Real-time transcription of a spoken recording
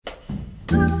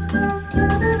Hi,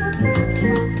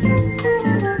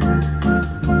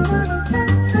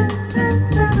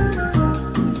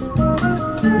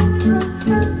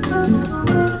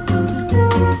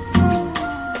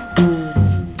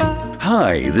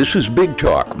 this is Big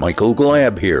Talk. Michael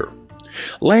Glab here.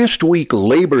 Last week,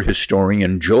 labor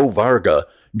historian Joe Varga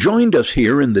joined us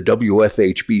here in the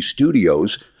WFHB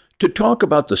studios to talk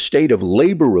about the state of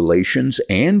labor relations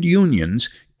and unions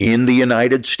in the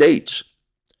United States.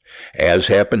 As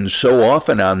happens so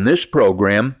often on this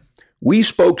program, we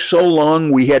spoke so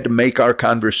long we had to make our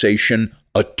conversation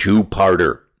a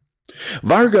two-parter.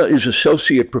 Varga is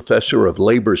Associate Professor of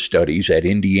Labor Studies at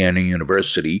Indiana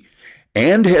University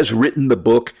and has written the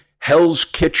book Hell's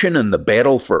Kitchen and the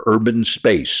Battle for Urban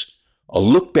Space, a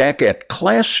look back at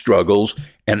class struggles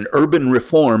and urban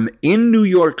reform in New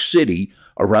York City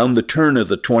around the turn of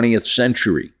the 20th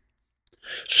century.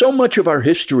 So much of our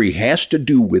history has to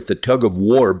do with the tug of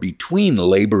war between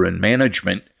labor and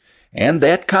management, and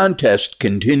that contest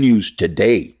continues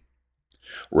today.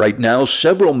 Right now,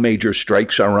 several major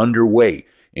strikes are underway,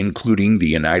 including the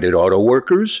United Auto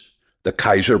Workers, the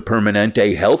Kaiser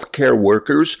Permanente Healthcare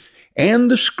Workers,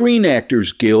 and the Screen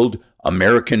Actors Guild,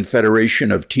 American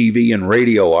Federation of TV and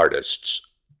Radio Artists.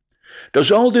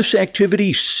 Does all this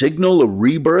activity signal a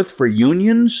rebirth for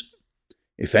unions?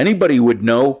 If anybody would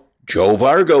know, Joe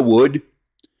Varga would.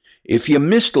 If you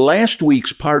missed last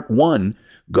week's Part 1,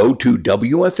 go to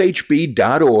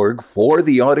WFHB.org for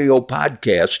the audio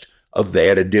podcast of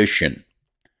that edition.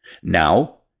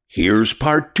 Now, here's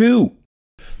Part 2.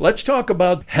 Let's talk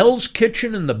about Hell's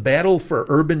Kitchen and the Battle for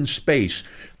Urban Space.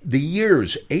 The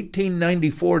years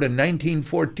 1894 to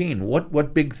 1914.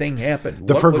 What big thing happened?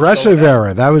 The progressive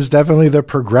era. That was definitely the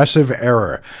progressive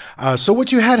era. So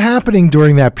what you had happening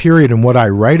during that period, and what I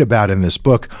write about in this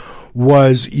book,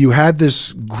 was you had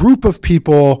this group of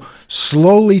people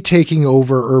slowly taking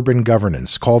over urban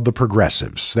governance called the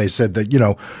progressives. They said that,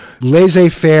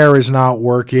 laissez-faire is not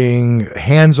working,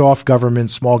 hands-off government,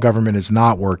 small government is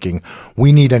not working.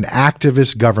 We need an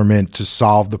activist government to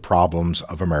solve the problems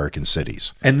of American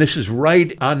cities. And this is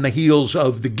right on the heels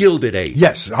of the Gilded Age.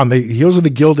 Yes, on the heels of the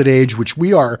Gilded Age, which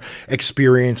we are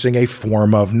experiencing a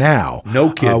form of now.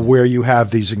 No kidding. Where you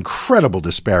have these incredible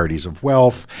disparities of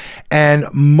wealth, and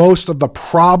most of the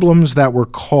problems that were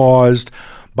caused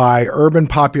by urban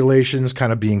populations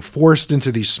kind of being forced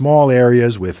into these small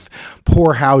areas with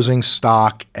poor housing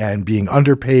stock and being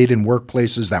underpaid in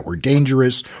workplaces that were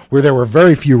dangerous, where there were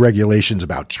very few regulations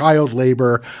about child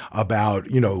labor, about,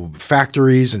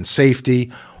 factories and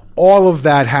safety. All of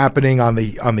that happening on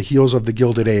the heels of the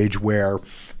Gilded Age, where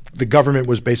the government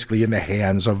was basically in the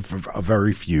hands of a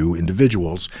very few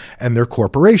individuals and their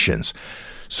corporations.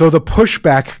 So the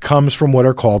pushback comes from what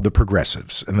are called the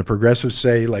progressives. And the progressives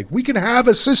say, we can have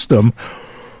a system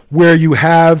where you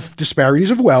have disparities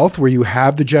of wealth, where you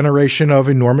have the generation of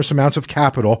enormous amounts of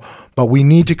capital, but we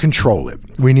need to control it.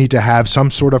 We need to have some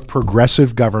sort of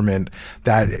progressive government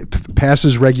that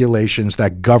passes regulations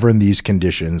that govern these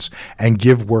conditions and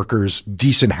give workers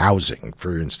decent housing,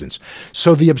 for instance.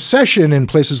 So the obsession in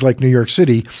places like New York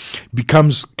City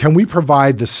becomes, can we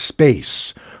provide the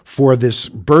space for this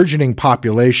burgeoning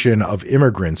population of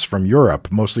immigrants from Europe,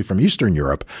 mostly from Eastern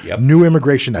Europe, new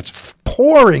immigration that's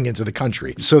pouring into the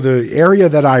country. So the area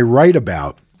that I write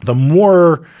about, the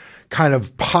more kind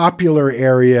of popular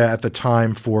area at the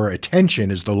time for attention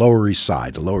is the Lower East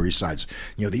Side. The Lower East Side's,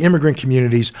 the immigrant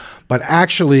communities, but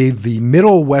actually the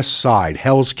Middle West Side,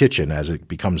 Hell's Kitchen as it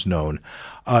becomes known,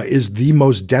 is the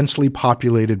most densely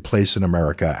populated place in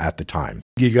America at the time.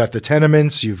 You got the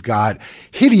tenements, you've got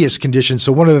hideous conditions.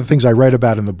 So one of the things I write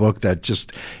about in the book that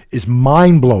just is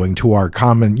mind-blowing to our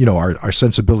common, our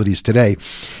sensibilities today,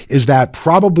 is that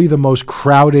probably the most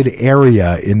crowded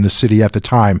area in the city at the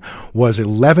time was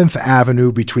 11th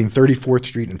Avenue between 34th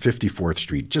Street and 54th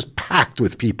Street, just packed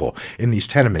with people in these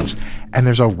tenements. And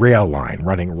there's a rail line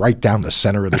running right down the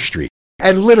center of the street.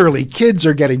 And literally, kids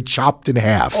are getting chopped in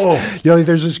half. Oh.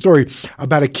 There's a story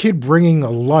about a kid bringing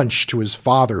a lunch to his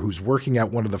father who's working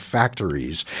at one of the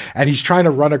factories, and he's trying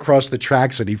to run across the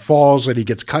tracks, and he falls, and he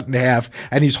gets cut in half,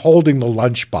 and he's holding the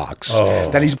lunchbox. Oh.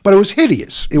 But it was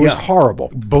hideous. It was horrible.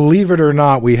 Believe it or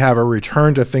not, we have a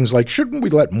return to things like, shouldn't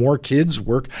we let more kids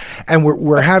work? And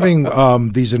we're having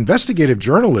these investigative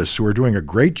journalists who are doing a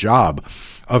great job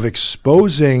of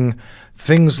exposing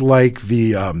things like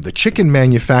the chicken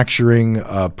manufacturing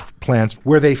plants,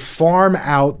 where they farm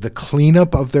out the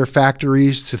cleanup of their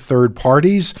factories to third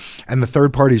parties, and the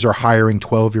third parties are hiring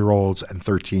 12-year-olds and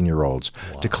 13-year-olds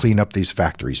to clean up these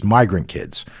factories, migrant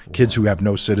kids, kids who have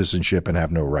no citizenship and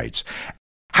have no rights.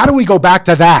 How do we go back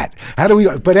to that?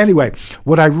 But anyway,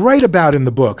 what I write about in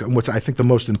the book, and what I think the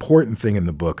most important thing in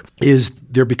the book, is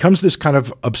there becomes this kind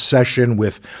of obsession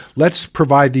with, let's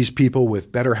provide these people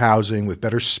with better housing, with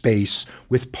better space,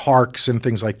 with parks and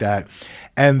things like that.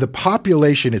 And the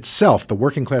population itself, the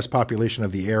working class population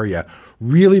of the area,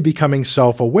 really becoming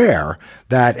self-aware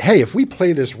that, hey, if we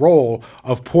play this role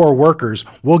of poor workers,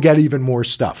 we'll get even more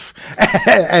stuff.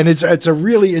 And it's a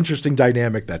really interesting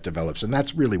dynamic that develops. And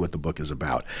that's really what the book is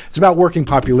about. It's about working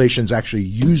populations actually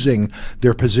using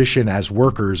their position as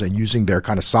workers and using their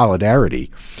kind of solidarity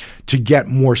to get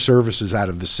more services out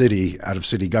of city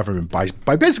government by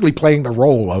basically playing the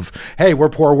role of, hey, we're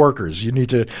poor workers. You need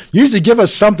to give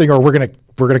us something, or we're gonna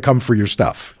come for your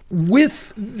stuff.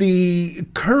 With the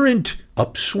current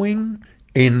upswing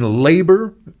in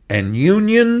labor and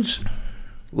unions,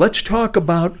 let's talk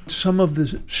about some of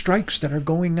the strikes that are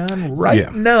going on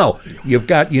right now. You've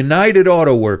got United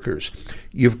Auto Workers.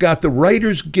 You've got the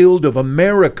Writers Guild of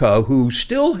America, who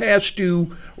still has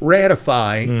to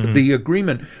ratify the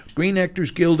agreement. Screen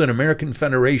Actors Guild and American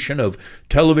Federation of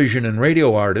Television and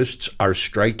Radio Artists are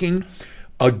striking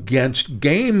against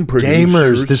game producers.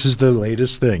 Gamers, this is the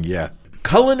latest thing, yeah.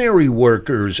 Culinary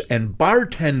workers and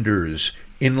bartenders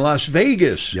in Las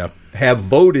Vegas have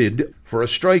voted for a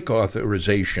strike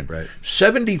authorization. Right.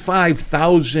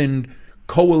 75,000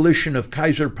 coalition of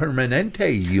Kaiser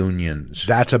Permanente unions.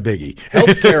 That's a biggie.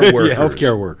 Healthcare workers.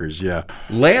 Healthcare workers, yeah.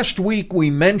 Last week we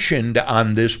mentioned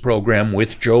on this program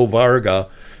with Joe Varga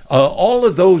all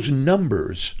of those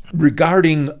numbers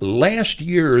regarding last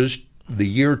year's, the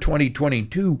year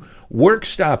 2022, work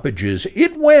stoppages.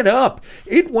 It went up.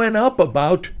 It went up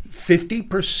about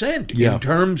 50% in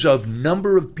terms of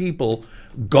number of people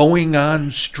going on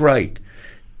strike.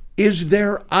 Is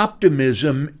there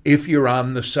optimism if you're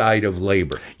on the side of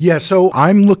labor? Yeah, so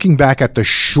I'm looking back at the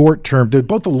short term,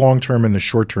 both the long term and the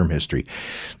short term history.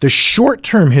 The short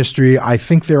term history, I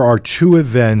think there are two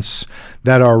events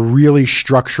that are really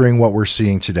structuring what we're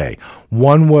seeing today.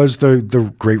 One was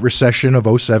the Great Recession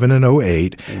of 07 and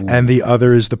 08, and the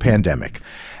other is the pandemic.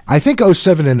 I think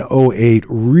 07 and 08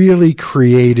 really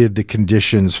created the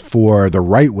conditions for the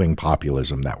right-wing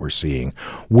populism that we're seeing,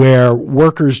 where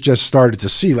workers just started to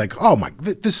see, like, oh my,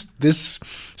 this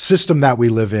system that we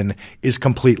live in is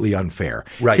completely unfair.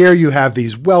 Right. Here you have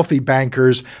these wealthy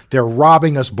bankers, they're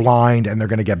robbing us blind, and they're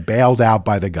going to get bailed out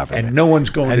by the government. And no one's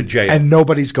going to jail. And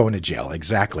nobody's going to jail,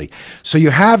 exactly. So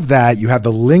you have that, you have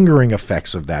the lingering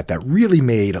effects of that really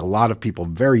made a lot of people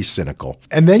very cynical.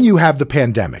 And then you have the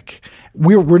pandemic.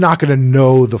 We're not going to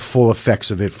know the full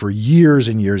effects of it for years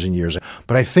and years and years.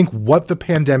 But I think what the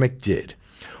pandemic did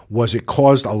was it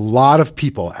caused a lot of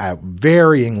people at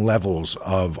varying levels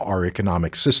of our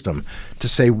economic system to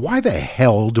say, why the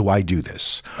hell do I do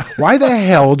this? Why the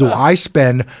hell do I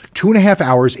spend 2.5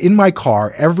 hours in my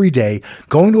car every day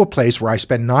going to a place where I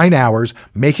spend 9 hours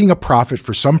making a profit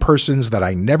for some persons that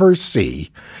I never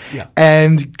see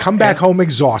and come back home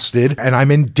exhausted and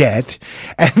I'm in debt,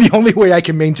 and the only way I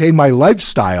can maintain my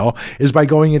lifestyle is by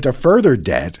going into further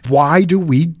debt? Why do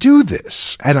we do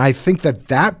this? And I think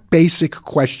that basic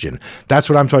question, that's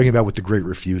what I'm talking about with the Great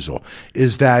Refusal,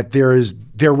 is that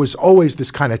there was always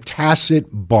this kind of tacit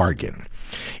bargain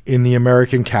in the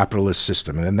American capitalist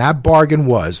system. And that bargain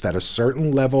was that a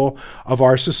certain level of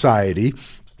our society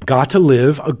got to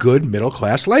live a good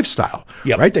middle-class lifestyle,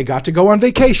 right? They got to go on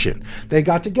vacation. They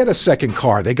got to get a second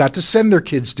car. They got to send their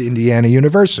kids to Indiana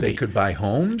University. They could buy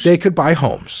homes? They could buy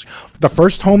homes. The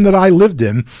first home that I lived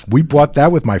in, we bought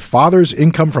that with my father's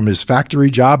income from his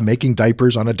factory job making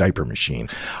diapers on a diaper machine.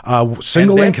 Single and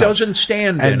that income. Doesn't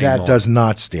stand and anymore. That does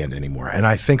not stand anymore. And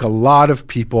I think a lot of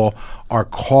people are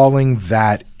calling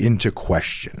that into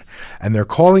question. And they're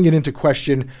calling it into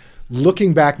question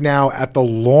looking back now at the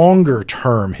longer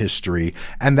term history,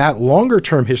 and that longer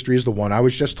term history is the one I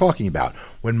was just talking about.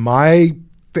 When my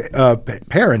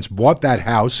parents bought that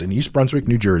house in East Brunswick,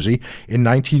 New Jersey in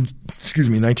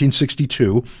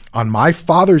 1962 on my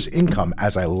father's income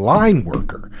as a line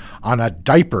worker on a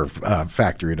diaper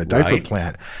factory, in a diaper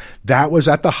plant, that was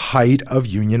at the height of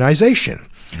unionization.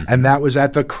 And that was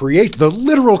at the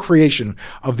literal creation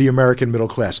of the American middle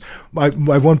class. My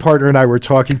one partner and I were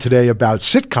talking today about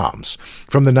sitcoms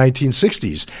from the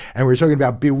 1960s, and we were talking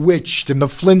about Bewitched and the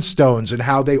Flintstones and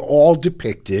how they all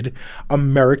depicted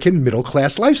American middle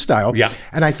class lifestyle. Yeah.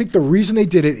 And I think the reason they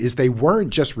did it is they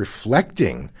weren't just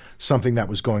reflecting something that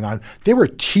was going on. They were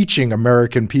teaching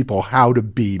American people how to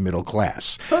be middle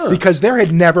class because there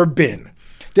had never been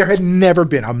There had never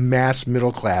been a mass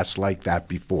middle class like that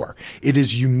before. It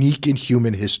is unique in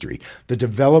human history. The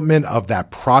development of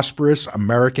that prosperous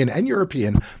American and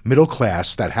European middle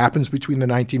class that happens between the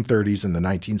 1930s and the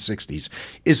 1960s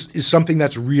is something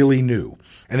that's really new,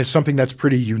 and is something that's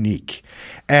pretty unique.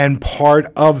 And part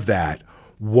of that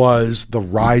was the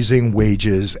rising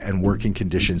wages and working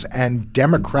conditions and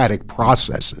democratic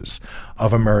processes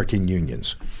of American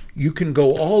unions. You can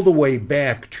go all the way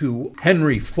back to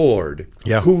Henry Ford,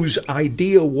 whose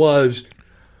idea was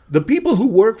the people who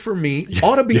work for me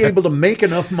ought to be able to make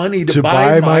enough money to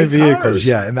buy my vehicles. Cars.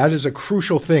 Yeah, and that is a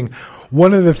crucial thing.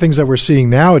 One of the things that we're seeing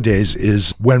nowadays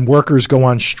is when workers go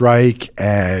on strike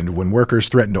and when workers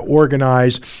threaten to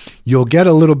organize, you'll get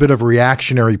a little bit of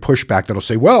reactionary pushback that'll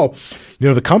say, well,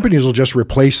 the companies will just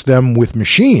replace them with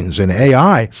machines and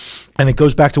AI. And it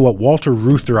goes back to what Walter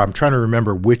Reuther, I'm trying to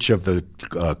remember which of the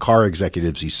car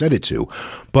executives he said it to,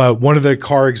 but one of the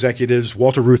car executives,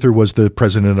 Walter Reuther, was the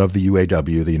president of the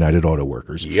UAW, the United Auto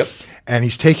Workers. Yep. And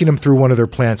he's taking them through one of their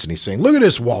plants and he's saying, look at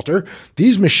this, Walter.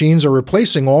 These machines are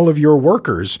replacing all of your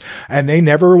workers, and they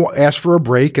never ask for a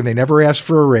break, and they never ask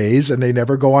for a raise, and they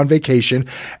never go on vacation.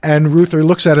 And Reuther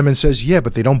looks at him and says, yeah,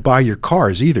 but they don't buy your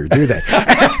cars either, do they?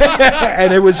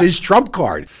 And it was his trump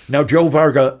card. Now, Joe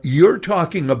Varga, you're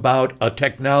talking about a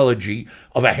technology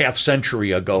of a half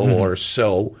century ago or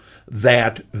so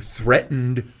that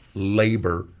threatened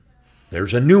labor.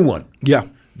 There's a new one. Yeah.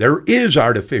 There is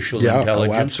artificial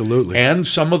intelligence. Oh, absolutely. And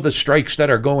some of the strikes that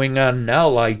are going on now,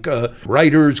 like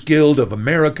Writers Guild of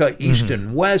America, East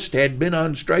and West, had been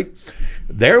on strike.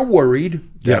 They're worried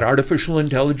that artificial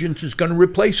intelligence is going to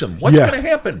replace them. What's going to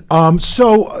happen?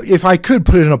 So if I could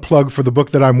put in a plug for the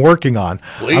book that I'm working on.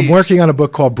 Please. I'm working on a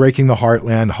book called Breaking the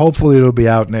Heartland. Hopefully it'll be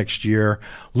out next year.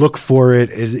 Look for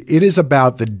it. It is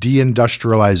about the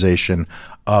deindustrialization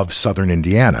of southern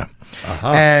Indiana.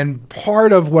 And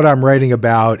part of what I'm writing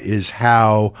about is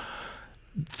how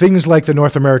things like the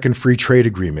North American Free Trade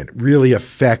Agreement really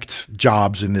affect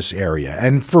jobs in this area.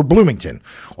 And for Bloomington,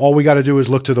 all we got to do is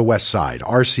look to the west side.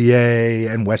 RCA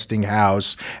and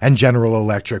Westinghouse and General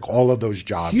Electric, all of those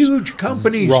jobs. Huge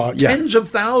companies, tens of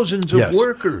thousands of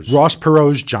workers. Ross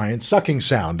Perot's giant sucking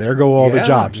sound. There go all the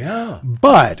jobs. Yeah.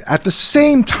 But at the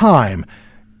same time,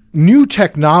 new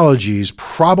technologies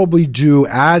probably do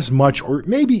as much or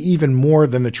maybe even more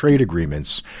than the trade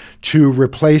agreements to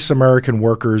replace American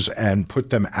workers and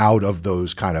put them out of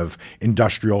those kind of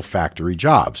industrial factory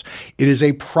jobs. It is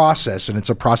a process, and it's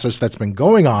a process that's been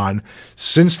going on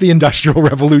since the Industrial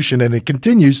Revolution, and it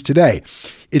continues today.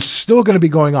 It's still going to be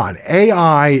going on.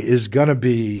 AI is going to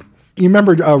be... You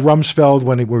remember Rumsfeld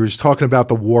when he was talking about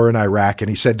the war in Iraq, and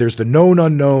he said there's the known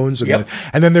unknowns, and,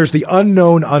 and then there's the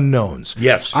unknown unknowns.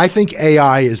 Yes. I think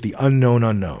AI is the unknown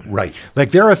unknown. Right.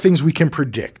 Like there are things we can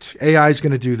predict. AI is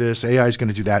going to do this, AI is going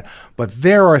to do that. But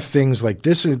there are things like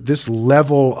this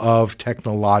level of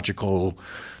technological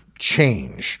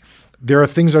change. There are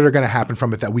things that are going to happen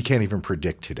from it that we can't even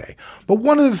predict today. But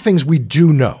one of the things we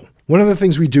do know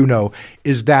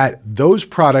is that those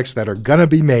products that are going to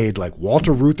be made, like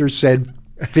Walter Reuther said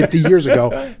 50 years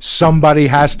ago, somebody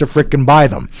has to frickin' buy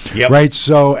them, right?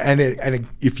 So, and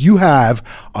if you have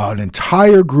an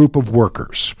entire group of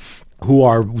workers who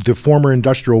are the former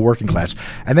industrial working class,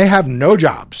 and they have no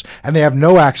jobs, and they have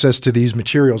no access to these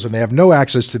materials, and they have no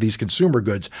access to these consumer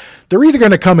goods, they're either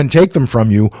going to come and take them from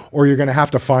you, or you're going to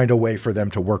have to find a way for them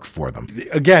to work for them.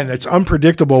 Again, it's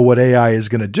unpredictable what AI is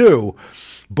going to do,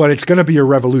 but it's going to be a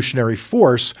revolutionary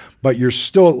force. But you're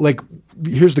still like,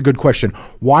 here's the good question.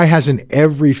 Why hasn't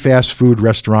every fast food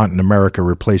restaurant in America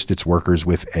replaced its workers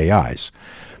with AIs?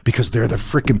 Because they're the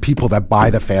freaking people that buy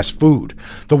the fast food,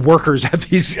 the workers at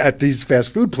these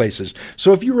fast food places.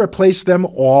 So if you replace them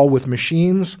all with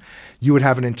machines, you would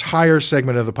have an entire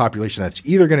segment of the population that's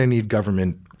either going to need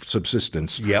government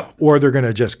subsistence or they're going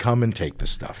to just come and take the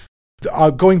stuff.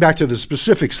 Going back to the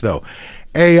specifics, though,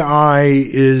 AI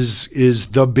is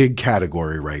the big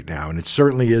category right now, and it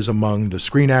certainly is among the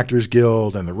Screen Actors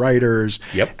Guild and the writers.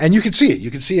 And you can see it.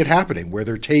 You can see it happening where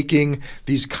they're taking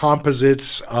these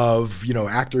composites of,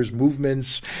 actors'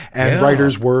 movements and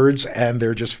writers' words, and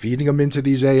they're just feeding them into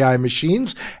these AI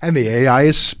machines, and the AI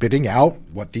is spitting out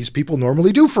what these people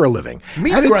normally do for a living.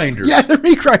 Meat grinders. Yeah, they're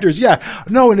meat grinders. Yeah.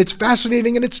 No, and it's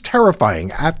fascinating and it's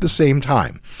terrifying at the same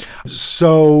time.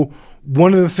 So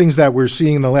one of the things that we're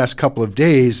seeing in the last couple of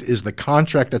days is the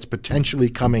contract that's potentially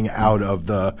coming out of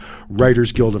the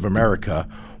Writers Guild of America,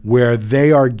 where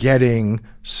they are getting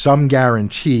some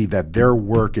guarantee that their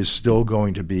work is still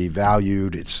going to be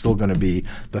valued. It's still going to be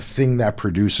the thing that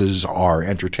produces our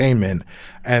entertainment.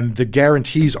 And the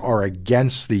guarantees are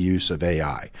against the use of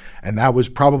AI. And that was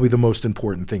probably the most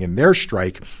important thing in their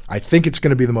strike. I think it's going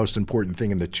to be the most important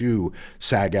thing in the two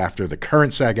SAG-AFTRA, the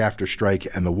current SAG-AFTRA strike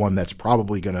and the one that's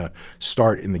probably going to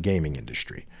start in the gaming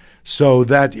industry. So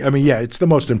that, I mean, yeah, it's the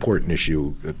most important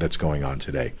issue that's going on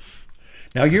today.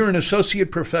 Now, you're an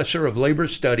associate professor of labor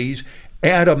studies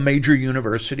at a major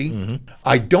university. Mm-hmm.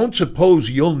 I don't suppose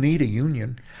you'll need a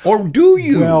union. Or do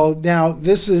you? Well, now,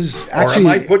 this is actually... Or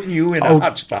am I putting you in a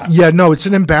hot spot? Yeah, no, it's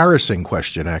an embarrassing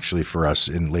question, actually, for us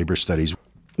in labor studies.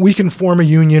 We can form a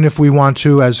union if we want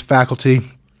to as faculty.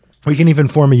 We can even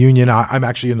form a union. I'm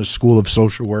actually in the School of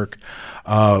Social Work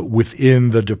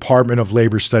within the Department of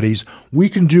Labor Studies. We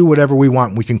can do whatever we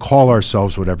want. We can call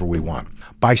ourselves whatever we want.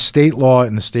 By state law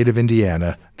in the state of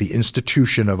Indiana, the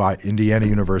institution of Indiana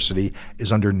University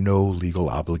is under no legal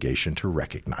obligation to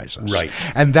recognize us. Right.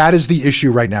 And that is the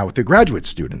issue right now with the graduate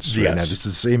students. Yes. Right now. This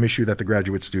is the same issue that the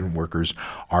graduate student workers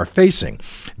are facing.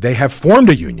 They have formed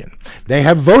a union. They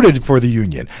have voted for the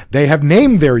union. They have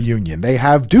named their union. They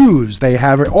have dues. They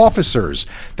have officers.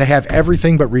 They have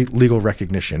everything but legal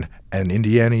recognition. And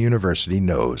Indiana University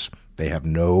knows they have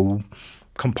no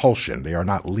compulsion. They are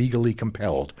not legally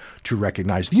compelled to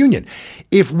recognize the union.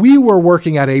 If we were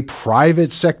working at a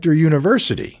private sector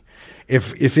university,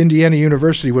 if Indiana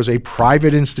University was a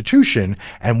private institution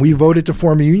and we voted to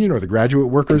form a union or the graduate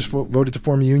workers voted to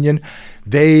form a union,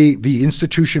 the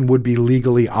institution would be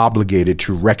legally obligated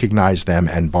to recognize them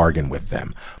and bargain with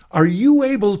them. Are you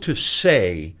able to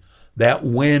say that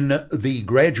when the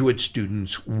graduate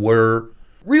students were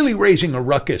really raising a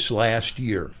ruckus last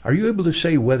year, are you able to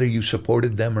say whether you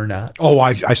supported them or not? Oh,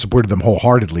 I supported them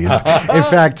wholeheartedly. In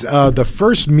fact, the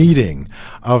first meeting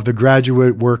of the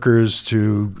graduate workers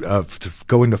to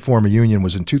going to form a union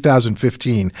was in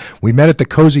 2015. We met at the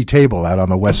Cozy Table out on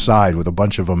the west side with a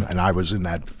bunch of them, and I was in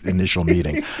that initial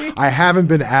meeting. I haven't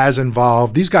been as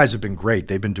involved. These guys have been great.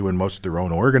 They've been doing most of their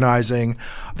own organizing.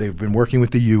 They've been working with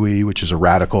the UE, which is a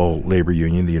radical labor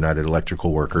union, the United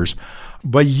Electrical Workers.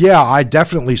 But yeah, I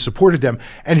definitely supported them.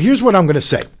 And here's what I'm going to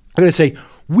say. I'm going to say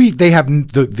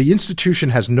the institution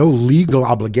has no legal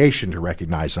obligation to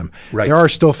recognize them. Right. There are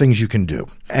still things you can do.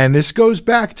 And this goes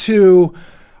back to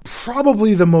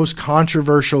probably the most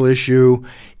controversial issue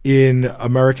in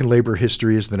American labor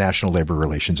history is the National Labor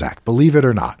Relations Act, believe it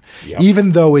or not. Yep.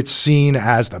 Even though it's seen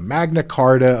as the Magna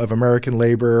Carta of American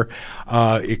labor,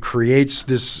 it creates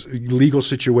this legal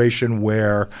situation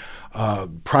where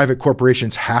private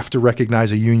corporations have to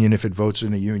recognize a union if it votes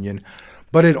in a union.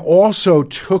 But it also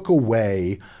took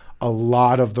away a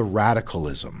lot of the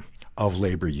radicalism of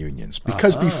labor unions.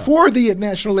 Because before the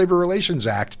National Labor Relations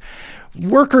Act,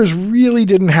 workers really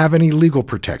didn't have any legal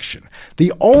protection.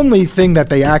 The only thing that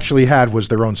they actually had was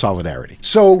their own solidarity.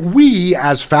 So we,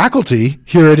 as faculty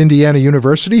here at Indiana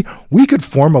University, we could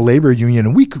form a labor union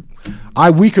and we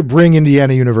could bring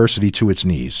Indiana University to its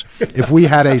knees. If we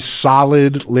had a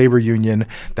solid labor union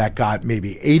that got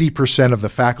maybe 80% of the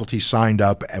faculty signed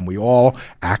up and we all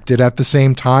acted at the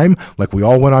same time, like we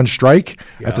all went on strike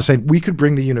at the same, we could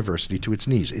bring the university to its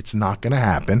knees. It's not going to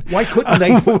happen. Why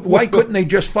couldn't they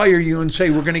just fire you and say,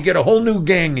 we're going to get a whole new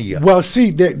gang of you? Well,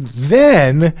 see,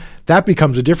 then that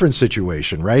becomes a different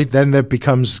situation, right? Then that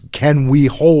becomes, can we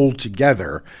hold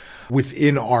together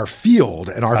within our field?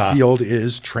 And our field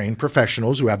is trained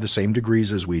professionals who have the same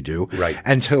degrees as we do. Right.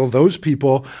 Until those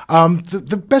people,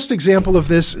 the best example of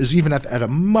this is even at a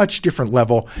much different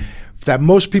level that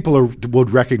most people would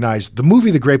recognize, the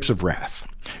movie The Grapes of Wrath.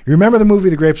 You remember the movie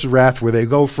The Grapes of Wrath where they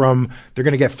go from, they're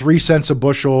going to get 3 cents a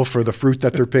bushel for the fruit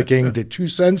that they're picking to 2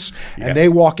 cents, and they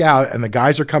walk out and the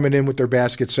guys are coming in with their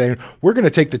baskets saying, we're going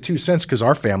to take the 2 cents because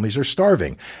our families are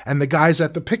starving. And the guys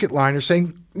at the picket line are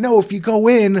saying, no, if you go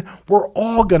in, we're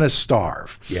all going to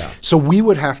starve. Yeah. So we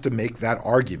would have to make that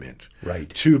argument right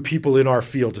to people in our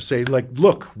field to say, like,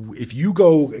 look, if you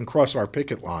go and cross our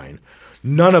picket line,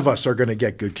 none of us are going to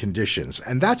get good conditions.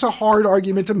 And that's a hard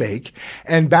argument to make.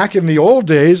 And back in the old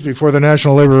days, before the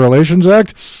National Labor Relations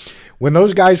Act, when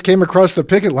those guys came across the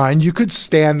picket line, you could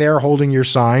stand there holding your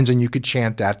signs and you could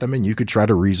chant at them and you could try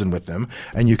to reason with them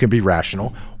and you can be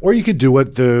rational. Or you could do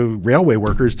what the railway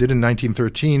workers did in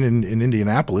 1913 in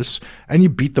Indianapolis and you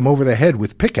beat them over the head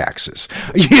with pickaxes,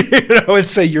 and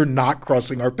say, you're not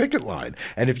crossing our picket line.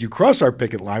 And if you cross our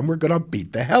picket line, we're going to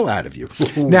beat the hell out of you.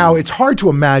 Ooh. Now, it's hard to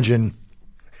imagine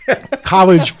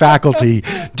college faculty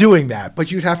doing that, but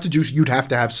you'd have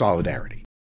to have solidarity.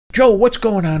 Joe, what's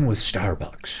going on with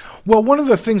Starbucks? Well, one of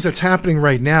the things that's happening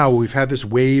right now, we've had this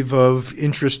wave of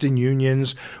interest in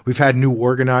unions. We've had new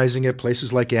organizing at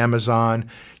places like Amazon.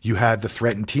 You had the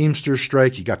threatened Teamsters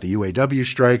strike. You got the UAW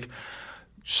strike.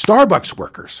 Starbucks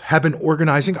workers have been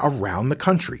organizing around the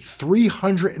country.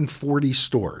 340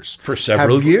 stores for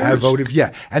several years have voted.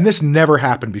 Yeah, and this never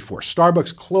happened before.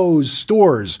 Starbucks closed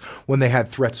stores when they had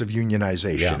threats of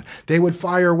unionization. Yeah. They would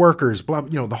fire workers, blah,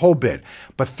 the whole bit.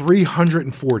 But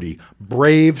 340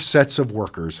 brave sets of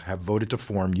workers have voted to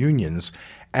form unions.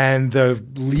 And the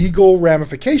legal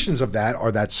ramifications of that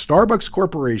are that Starbucks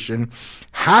Corporation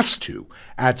has to,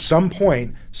 at some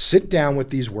point, sit down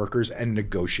with these workers and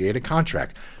negotiate a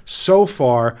contract. So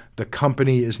far, the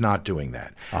company is not doing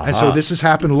that. And so this has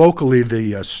happened locally.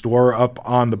 The store up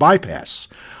on the bypass,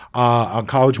 on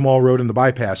College Mall Road and the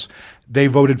bypass, they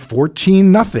voted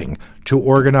 14-0 to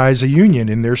organize a union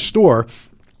in their store.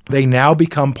 They now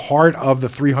become part of the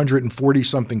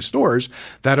 340-something stores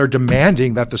that are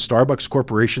demanding that the Starbucks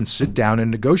Corporation sit down and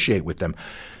negotiate with them.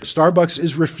 Starbucks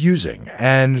is refusing,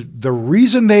 and the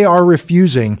reason they are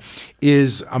refusing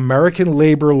is American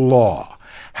labor law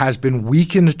has been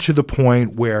weakened to the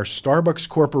point where Starbucks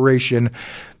Corporation,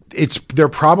 they're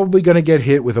probably going to get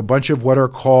hit with a bunch of what are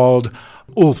called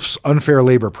ULPs, unfair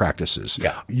labor practices,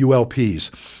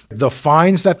 ULPs. The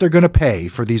fines that they're going to pay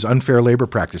for these unfair labor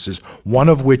practices, one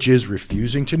of which is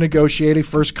refusing to negotiate a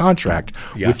first contract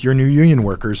with your new union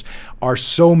workers, are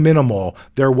so minimal.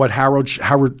 They're what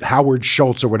Howard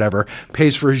Schultz or whatever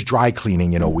pays for his dry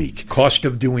cleaning in a week. Cost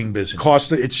of doing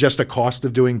business. It's just a cost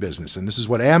of doing business. And this is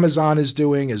what Amazon is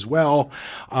doing as well.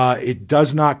 It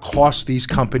does not cost these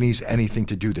companies anything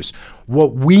to do this.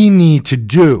 What we need to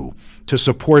do to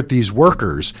support these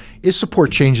workers is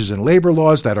support changes in labor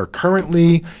laws that are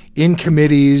currently in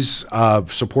committees,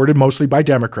 supported mostly by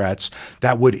Democrats,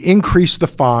 that would increase the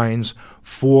fines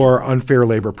for unfair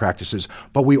labor practices.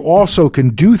 But we also can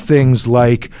do things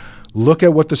like look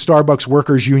at what the Starbucks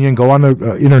Workers Union, go on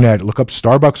the internet, look up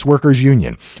Starbucks Workers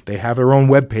Union. They have their own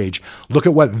webpage. Look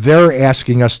at what they're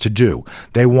asking us to do.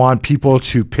 They want people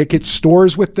to picket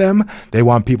stores with them. They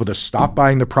want people to stop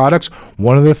buying the products.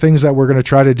 One of the things that we're going to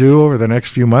try to do over the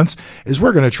next few months is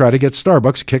we're going to try to get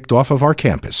Starbucks kicked off of our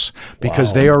campus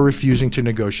because they are refusing to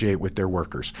negotiate with their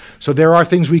workers. So there are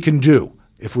things we can do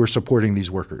if we're supporting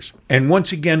these workers. And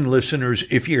once again, listeners,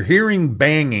 if you're hearing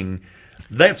banging,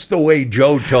 that's the way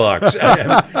Joe talks.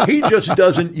 He just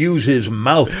doesn't use his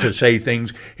mouth to say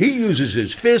things. He uses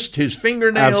his fist, his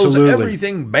fingernails,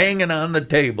 everything banging on the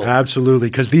table. Absolutely,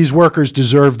 because these workers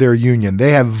deserve their union.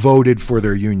 They have voted for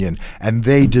their union, and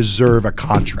they deserve a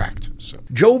contract. So.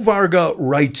 Joe Varga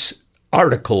writes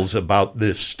articles about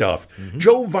this stuff. Mm-hmm.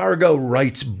 Joe Varga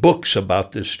writes books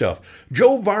about this stuff.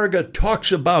 Joe Varga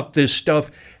talks about this stuff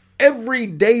every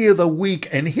day of the week,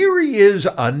 and here he is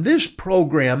on this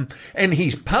program, and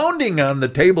he's pounding on the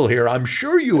table here. I'm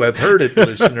sure you have heard it,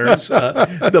 listeners,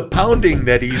 the pounding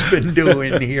that he's been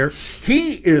doing here.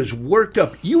 He is worked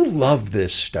up. You love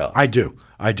this stuff. I do.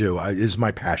 It is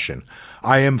my passion.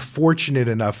 I am fortunate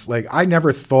enough, I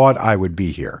never thought I would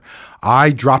be here. I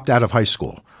dropped out of high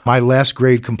school. My last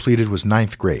grade completed was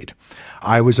 9th grade.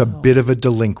 I was a bit of a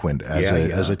delinquent as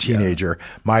a teenager. Yeah.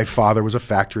 My father was a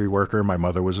factory worker. My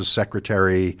mother was a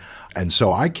secretary. And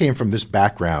so I came from this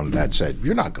background that said,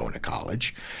 you're not going to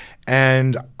college.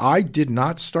 And I did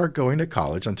not start going to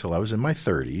college until I was in my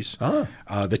 30s.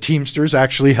 The Teamsters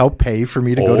actually helped pay for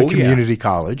me to go to community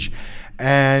college.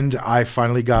 And I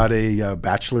finally got a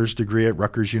bachelor's degree at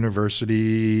Rutgers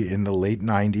University in the late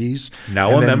 90s.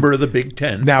 Now a member of the Big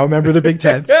Ten. Now a member of the Big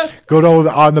Ten. Go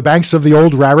to on the banks of the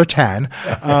old Raritan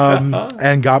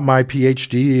and got my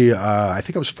PhD. I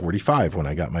think I was 45 when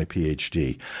I got my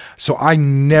PhD. So I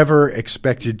never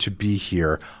expected to be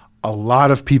here. A lot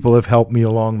of people have helped me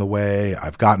along the way.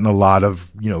 I've gotten a lot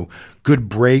of, good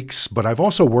breaks, but I've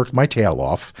also worked my tail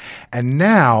off. And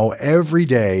now every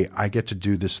day I get to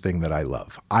do this thing that I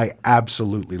love. I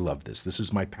absolutely love this. This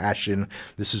is my passion.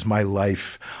 This is my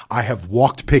life. I have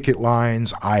walked picket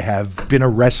lines. I have been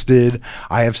arrested.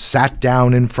 I have sat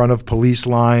down in front of police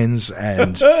lines,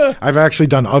 and I've actually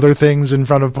done other things in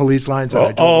front of police lines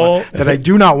that I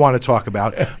do not want to talk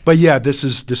about. But yeah, this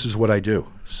is what I do.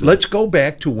 So. Let's go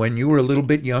back to when you were a little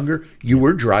bit younger. You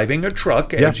were driving a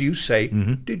truck, as you say.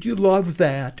 Mm-hmm. Did you love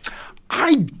that?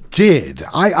 I did.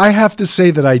 I have to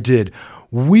say that I did.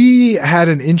 We had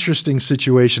an interesting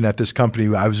situation at this company.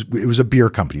 It was a beer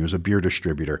company. It was a beer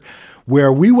distributor.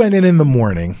 where we went in the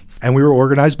morning and we were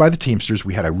organized by the Teamsters.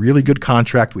 We had a really good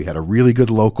contract. We had a really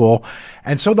good local.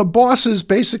 And so the bosses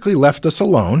basically left us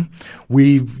alone.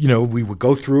 We would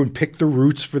go through and pick the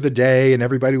routes for the day, and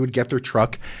everybody would get their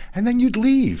truck. And then you'd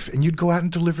leave and you'd go out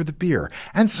and deliver the beer.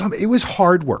 And it was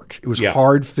hard work. It was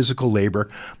hard physical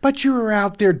labor. But you were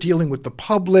out there dealing with the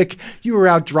public. You were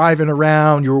out driving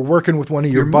around. You were working with one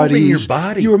of your buddies. Moving your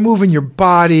body. You were moving your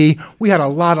body. We had a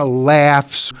lot of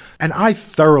laughs. And I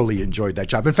thoroughly enjoyed that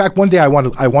job. In fact, one day I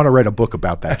want to write a book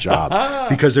about that job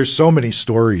because there's so many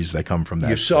stories that come from that.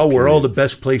 You saw where all the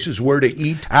best places were to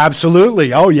eat?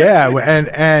 Absolutely. Oh, yeah.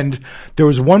 And there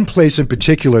was one place in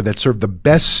particular that served the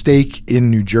best steak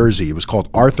in New Jersey. It was called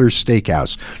Arthur's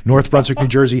Steakhouse, North Brunswick, New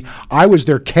Jersey. I was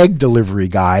their keg delivery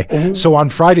guy. Oh. So on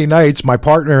Friday nights, my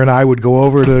partner and I would go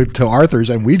over to Arthur's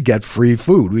and we'd get free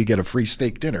food. We'd get a free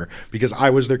steak dinner because I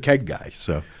was their keg guy.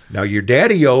 So now your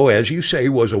daddy-o, as you say,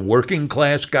 was a working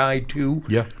class guy too.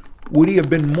 Yeah. Would he have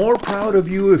been more proud of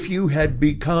you if you had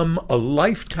become a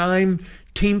lifetime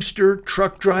Teamster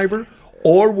truck driver?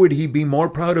 Or would he be more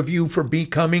proud of you for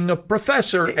becoming a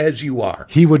professor as you are?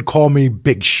 He would call me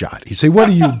Big Shot. He'd say, "What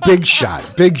are you, Big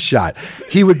Shot? Big Shot."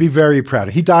 He would be very proud.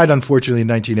 He died, unfortunately, in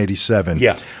 1987.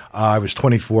 Yeah. I was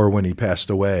 24 when he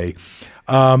passed away.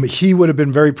 He would have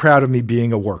been very proud of me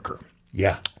being a worker.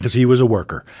 Yeah. Because he was a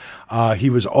worker.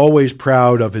 He was always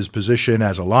proud of his position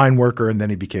as a line worker, and then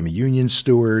he became a union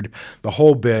steward, the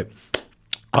whole bit.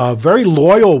 A very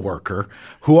loyal worker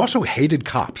who also hated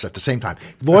cops at the same time.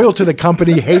 Loyal to the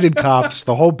company, hated cops,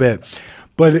 the whole bit.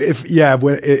 But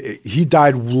he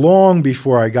died long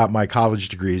before I got my college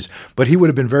degrees, but he would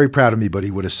have been very proud of me, but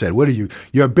he would have said, "What are you?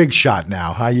 You're a big shot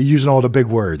now, huh? You're using all the big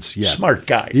words." Yeah. Smart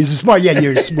guy. He's a smart,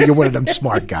 you're one of them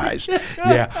smart guys.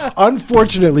 Yeah.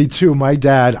 Unfortunately, too, my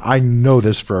dad, I know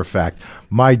this for a fact,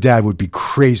 my dad would be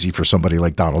crazy for somebody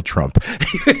like Donald Trump.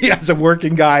 As a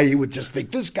working guy, he would just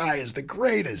think, this guy is the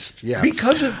greatest. Yeah.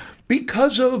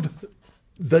 Because of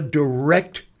the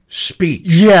direct speech.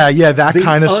 Yeah, that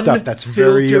kind of stuff. That's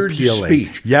very appealing.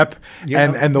 Speech. Yep.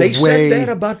 And the they way said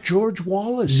that about George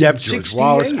Wallace. Yep, George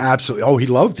Wallace, absolutely. Oh, he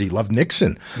loved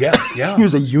Nixon. Yeah. He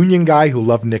was a union guy who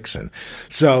loved Nixon.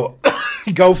 So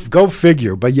go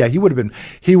figure. But yeah, he would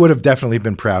have definitely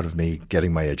been proud of me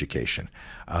getting my education.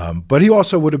 But he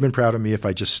also would have been proud of me if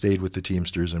I just stayed with the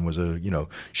Teamsters and was a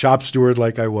shop steward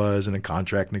like I was and a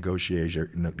contract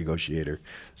negotiator.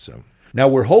 So now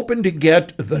we're hoping to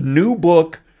get the new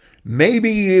book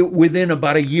maybe within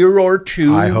about a year or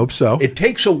two. I hope so. It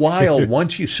takes a while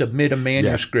once you submit a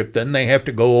manuscript. Then they have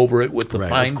to go over it with the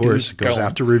fine-tooth comb. Of course, it goes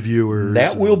out to reviewers.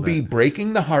 That will be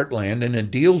Breaking the Heartland, and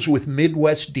it deals with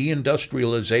Midwest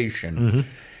deindustrialization. Mm-hmm.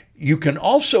 You can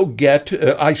also get,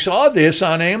 I saw this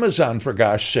on Amazon, for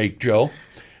gosh sake, Joe,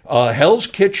 Hell's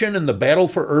Kitchen and the Battle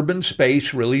for Urban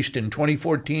Space, released in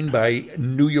 2014 by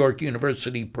New York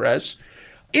University Press.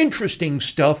 Interesting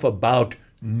stuff about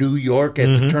New York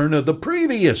at the turn of the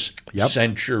previous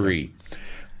century.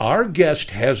 Our guest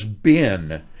has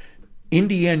been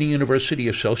Indiana University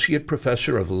Associate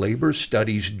Professor of Labor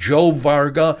Studies, Joe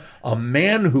Varga, a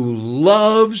man who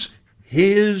loves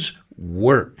his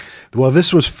work. Well,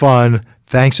 this was fun.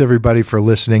 Thanks, everybody, for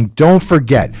listening. Don't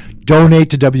forget,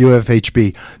 donate to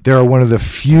WFHB. They're one of the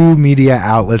few media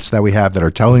outlets that we have that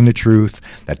are telling the truth,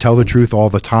 that tell the truth all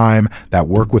the time, that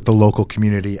work with the local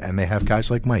community, and they have guys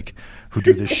like Mike who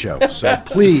do this show. So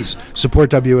please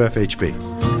support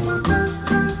WFHB.